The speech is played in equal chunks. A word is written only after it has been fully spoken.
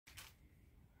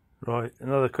Right,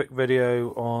 another quick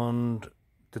video on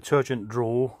detergent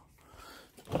drawer,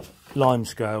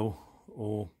 limescale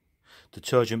or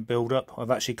detergent build-up. I've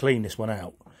actually cleaned this one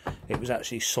out. It was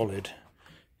actually solid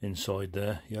inside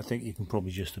there. Yeah, I think you can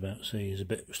probably just about see there's a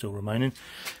bit still remaining.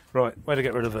 Right, way to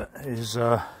get rid of it is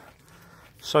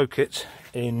soak it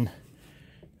in,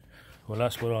 well,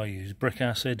 that's what I use, brick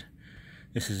acid.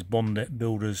 This is Bond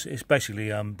Builders. It's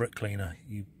basically brick cleaner.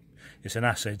 It's an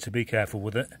acid, so be careful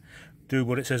with it. Do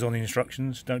what it says on the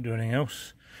instructions, don't do anything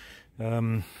else.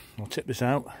 I'll tip this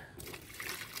out,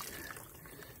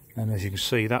 and as you can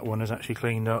see, that one is actually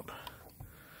cleaned up.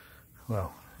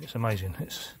 Well, it's amazing.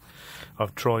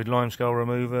 I've tried limescale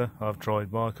remover, I've tried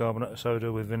bicarbonate of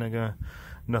soda with vinegar,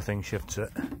 nothing shifts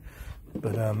it.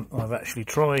 But I've actually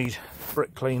tried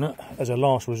brick cleaner as a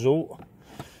last resort.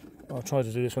 I'll try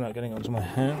to do this without getting it onto my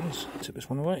hands. Tip this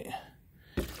one away.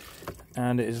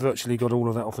 And it has virtually got all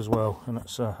of that off as well, and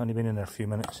that's only been in there a few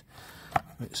minutes.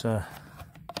 It's all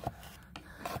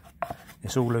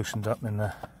loosened up in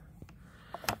there,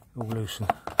 all loosened,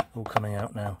 all coming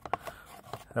out now.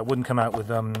 That wouldn't come out with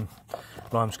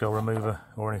limescale remover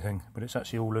or anything, but it's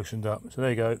actually all loosened up. So there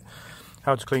you go.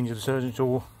 How to clean your detergent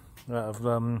drawer out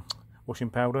of washing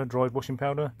powder, dried washing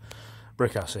powder,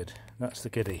 brick acid. That's the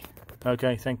kiddie.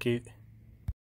 Okay, thank you.